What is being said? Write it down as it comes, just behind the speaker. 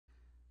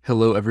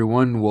Hello,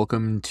 everyone.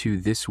 Welcome to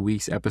this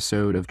week's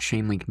episode of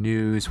Chainlink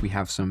News. We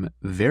have some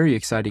very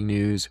exciting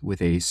news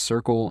with a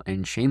Circle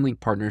and Chainlink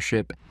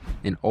partnership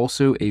and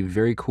also a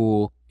very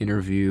cool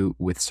interview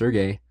with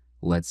Sergey.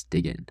 Let's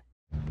dig in.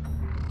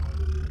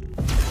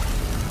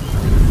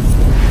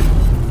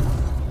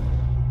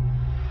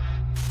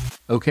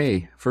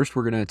 Okay, first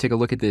we're going to take a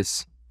look at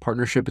this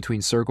partnership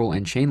between Circle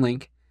and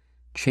Chainlink.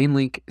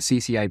 Chainlink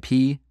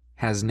CCIP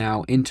has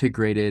now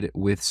integrated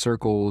with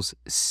Circle's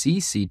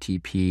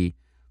CCTP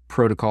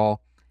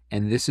protocol,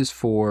 and this is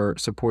for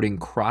supporting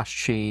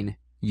cross-chain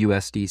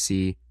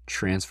USDC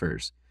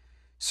transfers.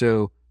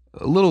 So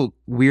a little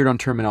weird on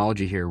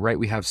terminology here, right?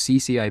 We have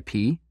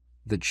CCIP,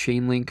 the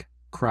Chainlink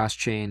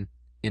cross-chain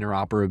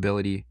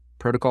interoperability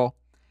protocol,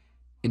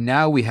 and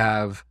now we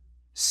have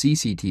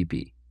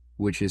CCTP,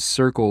 which is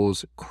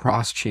Circle's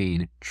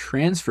cross-chain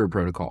transfer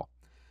protocol.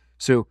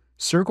 So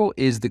Circle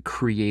is the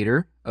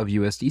creator of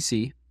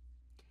USDC,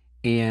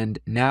 and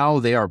now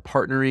they are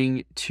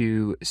partnering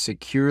to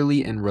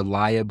securely and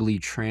reliably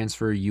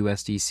transfer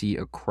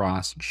USDC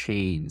across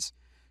chains.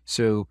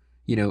 So,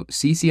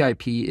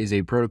 CCIP is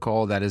a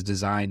protocol that is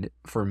designed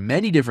for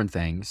many different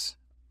things,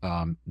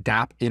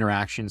 dApp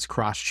interactions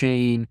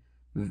cross-chain,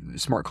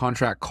 smart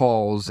contract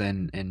calls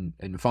and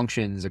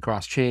functions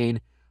across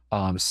chain,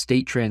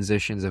 state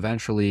transitions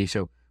eventually.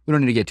 So we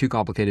don't need to get too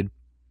complicated.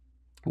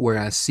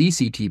 Whereas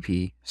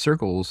CCTP,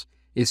 Circles,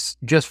 is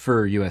just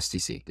for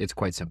USDC. It's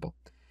quite simple.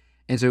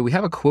 And so we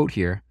have a quote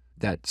here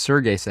that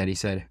Sergey said. He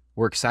said,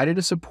 "We're excited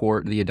to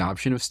support the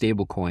adoption of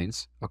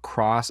stablecoins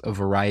across a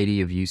variety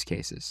of use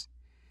cases.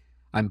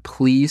 I'm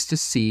pleased to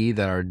see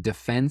that our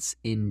defense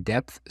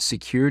in-depth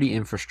security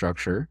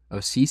infrastructure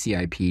of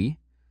CCIP,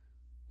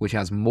 which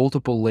has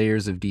multiple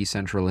layers of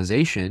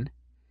decentralization,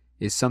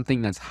 is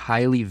something that's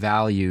highly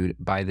valued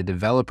by the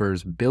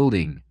developers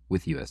building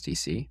with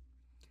USDC,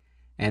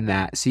 and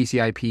that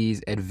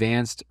CCIP's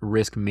advanced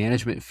risk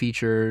management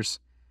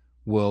features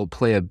will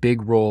play a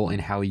big role in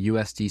how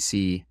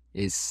USDC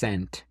is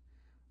sent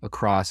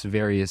across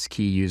various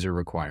key user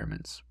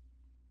requirements."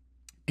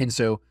 And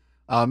so,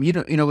 we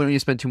don't need to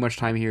spend too much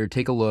time here.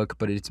 Take a look,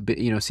 but it's,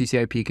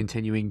 CCIP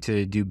continuing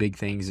to do big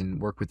things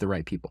and work with the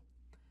right people.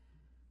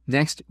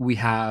 Next, we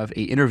have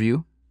an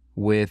interview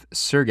with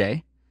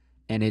Sergey,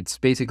 and it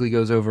basically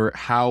goes over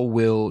how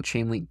will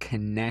Chainlink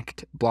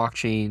connect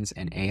blockchains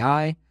and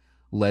AI.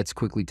 Let's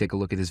quickly take a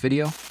look at this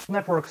video.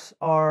 Networks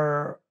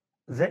are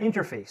the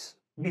interface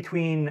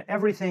between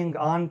everything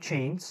on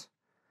chains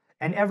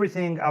and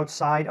everything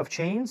outside of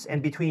chains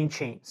and between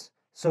chains.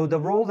 So the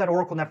role that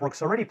Oracle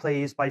Networks already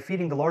plays by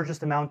feeding the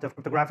largest amount of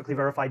cryptographically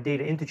verified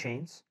data into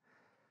chains,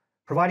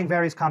 providing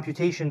various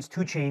computations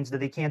to chains that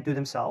they can't do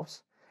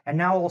themselves, and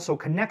now also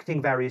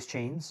connecting various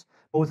chains,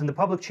 both in the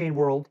public chain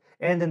world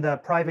and in the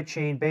private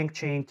chain, bank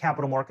chain,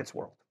 capital markets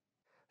world.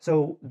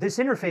 So this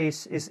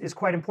interface is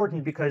quite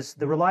important because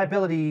the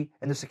reliability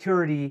and the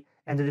security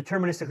and the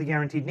deterministically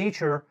guaranteed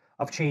nature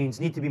of chains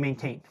need to be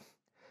maintained.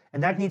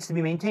 And that needs to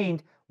be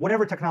maintained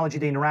whatever technology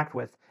they interact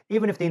with,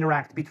 even if they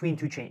interact between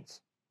two chains.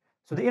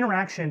 So the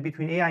interaction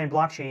between AI and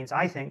blockchains,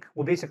 I think,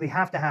 will basically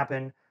have to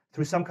happen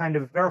through some kind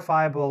of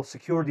verifiable,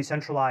 secure,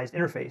 decentralized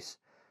interface,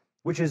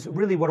 which is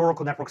really what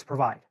Oracle Networks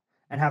provide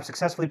and have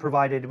successfully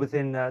provided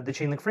within the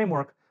Chainlink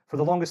framework for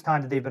the longest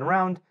time that they've been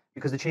around,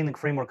 because the Chainlink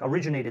framework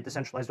originated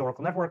decentralized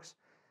Oracle Networks.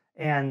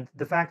 And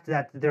the fact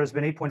that there's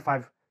been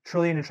 8.5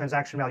 trillion in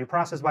transaction value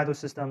processed by those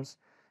systems,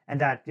 and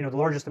that the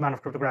largest amount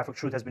of cryptographic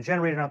truth has been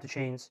generated out the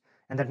chains,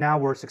 and that now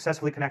we're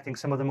successfully connecting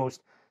some of the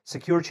most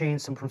secure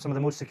chains from some of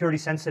the most security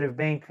sensitive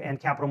bank and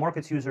capital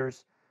markets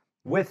users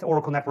with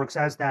Oracle Networks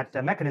as that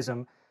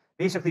mechanism,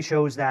 basically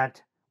shows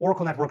that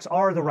Oracle Networks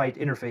are the right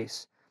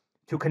interface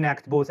to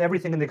connect both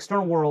everything in the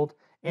external world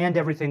and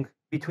everything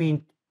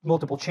between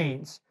multiple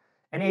chains.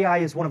 And AI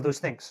is one of those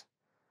things.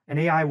 And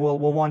AI will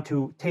want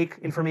to take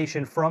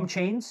information from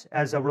chains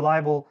as a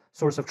reliable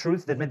source of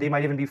truth that they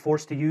might even be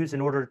forced to use in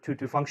order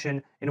to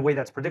function in a way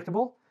that's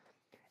predictable.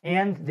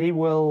 And they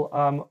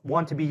will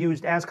want to be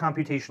used as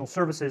computational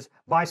services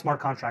by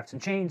smart contracts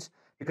and chains,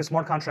 because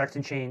smart contracts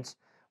and chains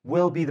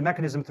will be the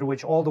mechanism through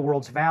which all the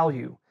world's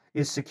value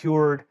is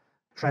secured,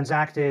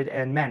 transacted,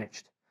 and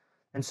managed.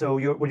 And so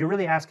what you're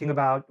really asking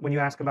about when you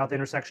ask about the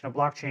intersection of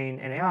blockchain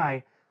and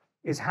AI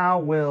is how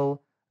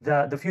will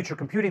the future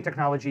computing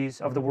technologies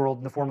of the world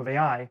in the form of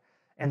AI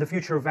and the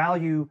future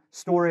value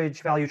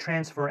storage, value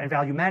transfer, and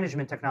value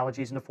management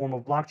technologies in the form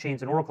of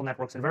blockchains and Oracle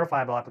networks and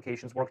verifiable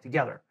applications work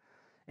together.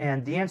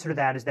 And the answer to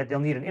that is that they'll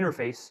need an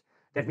interface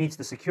that meets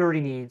the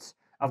security needs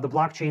of the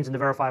blockchains and the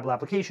verifiable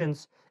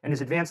applications and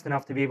is advanced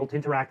enough to be able to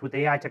interact with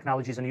AI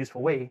technologies in a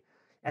useful way.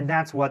 And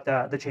that's what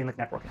the Chainlink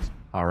network is.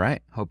 All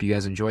right. Hope you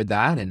guys enjoyed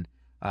that. And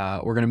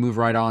we're going to move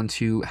right on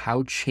to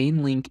how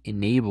Chainlink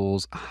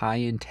enables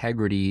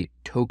high-integrity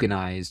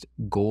tokenized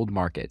gold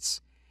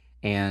markets.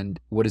 And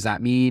what does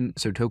that mean?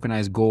 So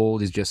tokenized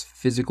gold is just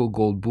physical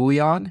gold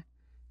bullion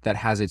that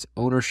has its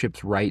ownership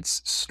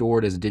rights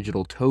stored as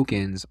digital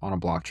tokens on a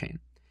blockchain.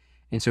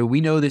 And so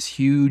we know this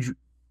huge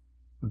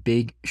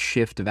big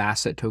shift of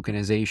asset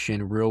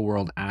tokenization, real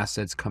world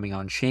assets coming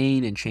on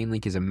chain, and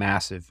Chainlink is a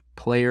massive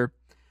player.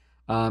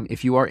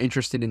 If you are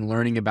interested in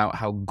learning about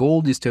how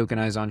gold is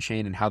tokenized on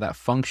chain and how that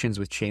functions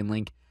with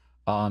Chainlink,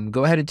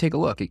 go ahead and take a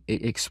look. It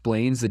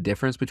explains the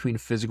difference between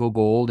physical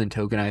gold and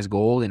tokenized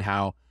gold and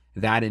how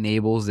that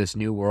enables this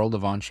new world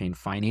of on-chain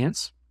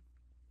finance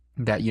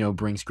that,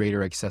 brings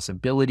greater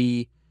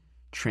accessibility,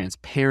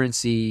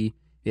 transparency,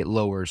 it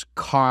lowers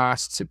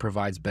costs, it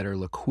provides better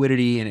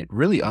liquidity, and it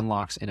really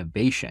unlocks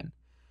innovation.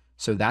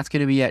 So that's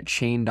going to be at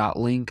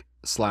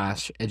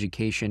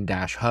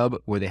chain.link/education-hub,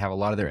 where they have a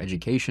lot of their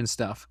education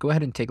stuff. Go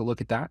ahead and take a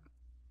look at that.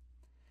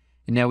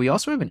 And now we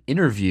also have an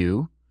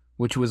interview,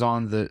 which was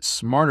on the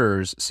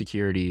Smarters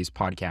Securities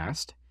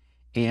podcast.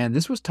 And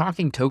this was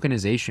talking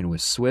tokenization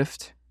with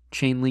Swift,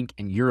 Chainlink,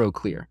 and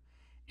Euroclear.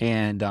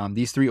 And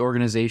these three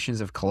organizations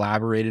have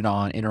collaborated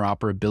on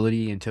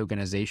interoperability and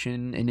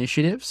tokenization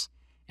initiatives.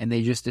 And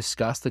they just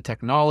discussed the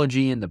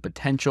technology and the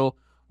potential.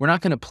 We're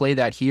not going to play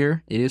that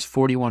here. It is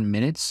 41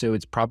 minutes, so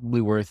it's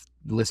probably worth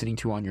listening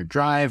to on your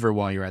drive or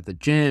while you're at the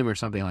gym or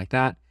something like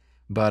that.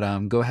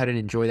 But go ahead and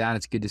enjoy that.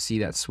 It's good to see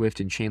that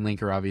Swift and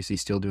Chainlink are obviously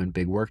still doing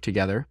big work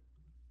together.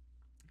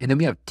 And then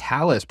we have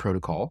Thales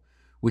protocol,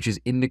 which is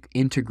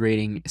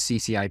integrating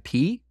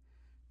CCIP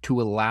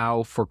to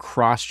allow for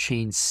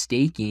cross-chain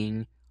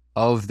staking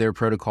of their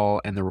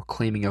protocol and the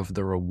reclaiming of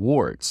the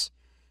rewards.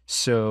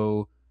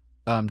 So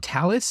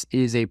Thales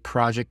is a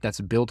project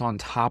that's built on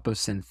top of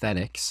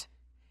Synthetics,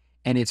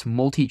 and it's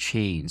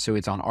multi-chain. So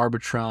it's on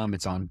Arbitrum,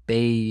 it's on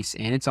Base,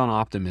 and it's on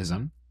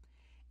Optimism.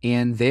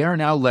 And they are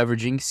now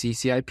leveraging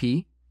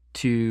CCIP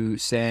to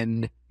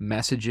send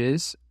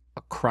messages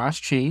across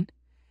chain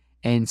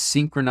and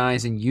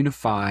synchronize and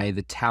unify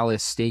the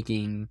Thales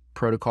staking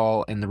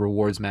protocol and the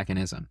rewards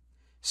mechanism.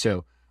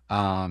 So,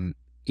 and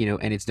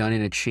it's done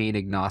in a chain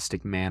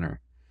agnostic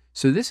manner.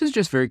 So this is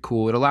just very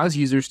cool. It allows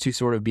users to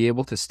sort of be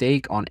able to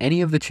stake on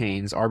any of the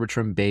chains,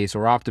 Arbitrum, Base,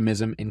 or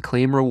Optimism, and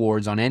claim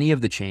rewards on any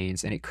of the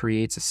chains, and it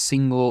creates a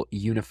single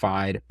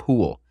unified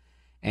pool.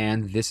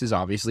 And this is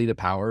obviously the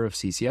power of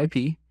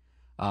CCIP,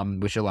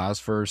 which allows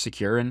for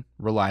secure and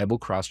reliable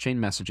cross-chain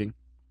messaging,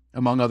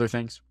 among other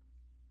things.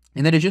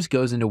 And then it just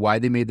goes into why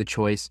they made the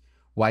choice,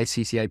 why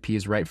CCIP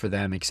is right for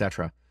them,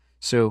 etc.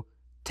 So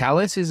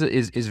Thales is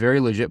a very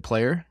legit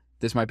player.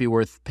 This might be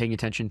worth paying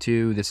attention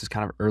to. This is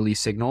kind of early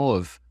signal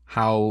of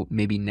how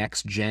maybe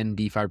next gen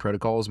DeFi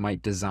protocols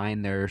might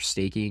design their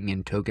staking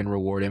and token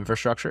reward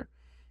infrastructure.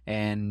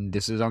 And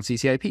this is on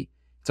CCIP.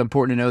 It's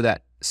important to know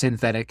that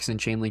Synthetics and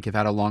Chainlink have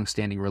had a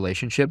long-standing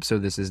relationship, so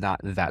this is not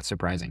that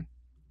surprising.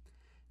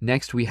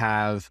 Next, we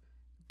have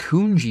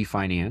Kunji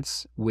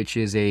Finance, which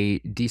is a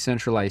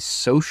decentralized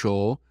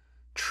social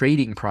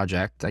trading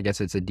project. I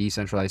guess it's a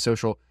decentralized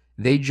social.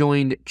 They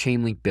joined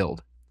Chainlink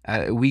Build.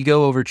 We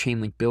go over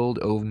Chainlink Build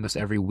almost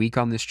every week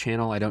on this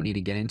channel. I don't need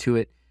to get into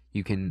it.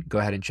 You can go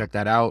ahead and check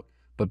that out.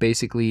 But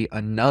basically,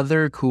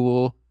 another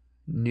cool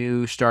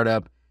new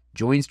startup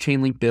joins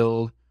Chainlink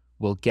Build,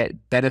 will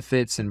get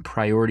benefits and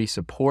priority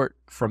support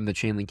from the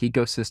Chainlink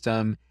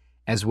ecosystem,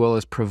 as well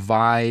as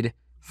provide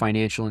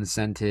financial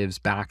incentives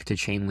back to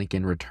Chainlink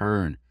in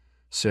return.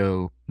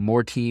 So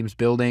more teams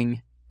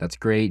building, that's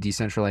great.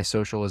 Decentralized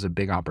social is a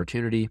big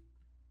opportunity.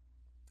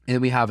 And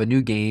then we have a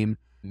new game,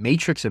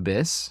 Matrix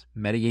Abyss,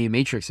 metagame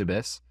Matrix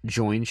Abyss,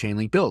 join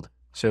Chainlink Build.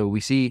 So we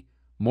see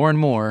more and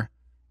more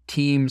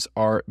teams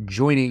are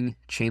joining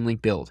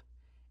Chainlink Build.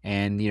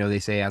 And, they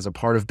say as a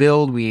part of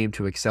Build, we aim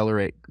to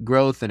accelerate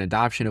growth and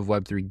adoption of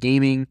Web3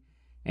 gaming.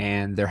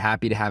 And they're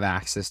happy to have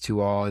access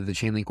to all the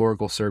Chainlink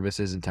Oracle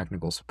services and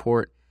technical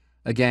support.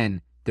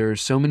 Again, there are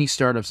so many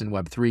startups in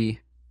Web3.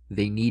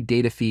 They need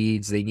data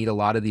feeds. They need a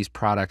lot of these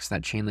products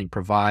that Chainlink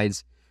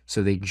provides.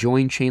 So they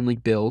join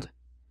Chainlink Build.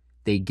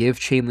 They give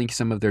Chainlink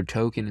some of their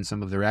token and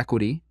some of their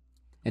equity.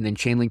 And then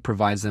Chainlink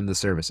provides them the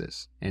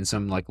services and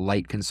some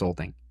light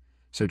consulting.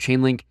 So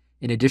Chainlink,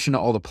 in addition to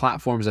all the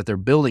platforms that they're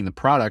building, the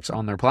products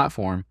on their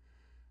platform,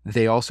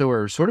 they also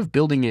are sort of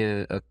building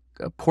a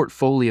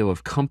portfolio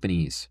of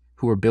companies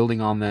who are building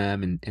on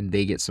them, and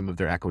they get some of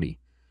their equity.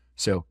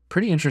 So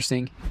pretty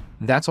interesting.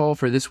 That's all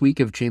for this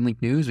week of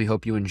Chainlink News. We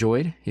hope you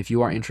enjoyed. If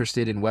you are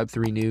interested in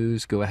Web3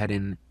 news, go ahead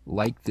and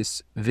like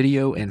this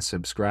video and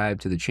subscribe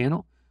to the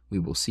channel. We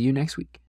will see you next week.